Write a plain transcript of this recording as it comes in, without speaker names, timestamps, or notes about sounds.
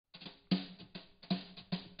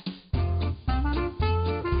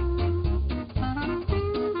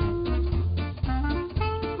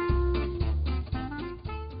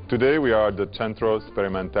Today we are at the Centro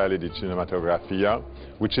Sperimentale di Cinematografia,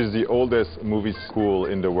 which is the oldest movie school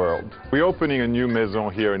in the world. We're opening a new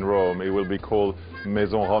maison here in Rome. It will be called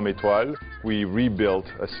Maison Rome Etoile. We rebuilt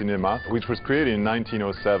a cinema which was created in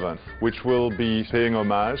 1907, which will be paying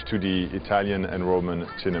homage to the Italian and Roman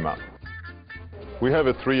cinema. We have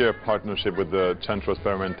a 3-year partnership with the Centro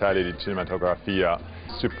Sperimentale di Cinematografia,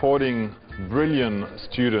 supporting brilliant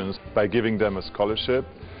students by giving them a scholarship.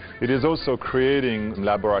 It is also creating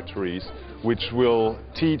laboratories which will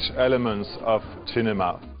teach elements of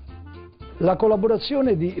cinema. La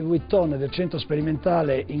collaborazione di Vuitton e del centro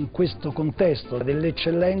sperimentale in questo contesto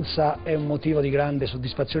dell'eccellenza è un motivo di grande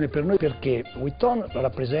soddisfazione per noi, perché Vuitton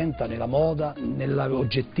rappresenta nella moda, nella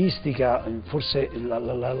oggettistica, forse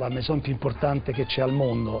la maison più importante che c'è al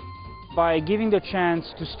mondo. By giving the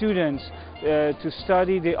chance to students to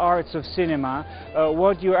study the arts of cinema,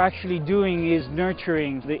 what you're actually doing is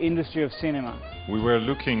nurturing the industry of cinema. We were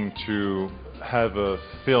looking to have a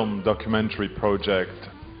film documentary project,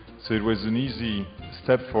 so it was an easy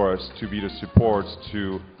step for us to be the support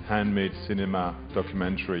to handmade cinema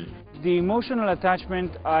documentary. The emotional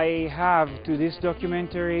attachment I have to this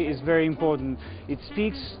documentary is very important. It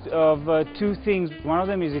speaks of 2 things. One of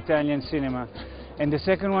them is Italian cinema, and the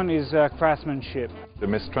second one is craftsmanship. The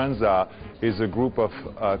Mestranza is a group of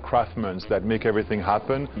craftsmen that make everything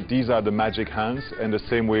happen. These are the magic hands, and the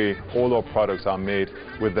same way all our products are made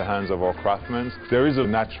with the hands of our craftsmen. There is a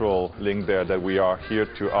natural link there that we are here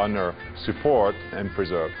to honor, support and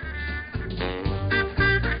preserve.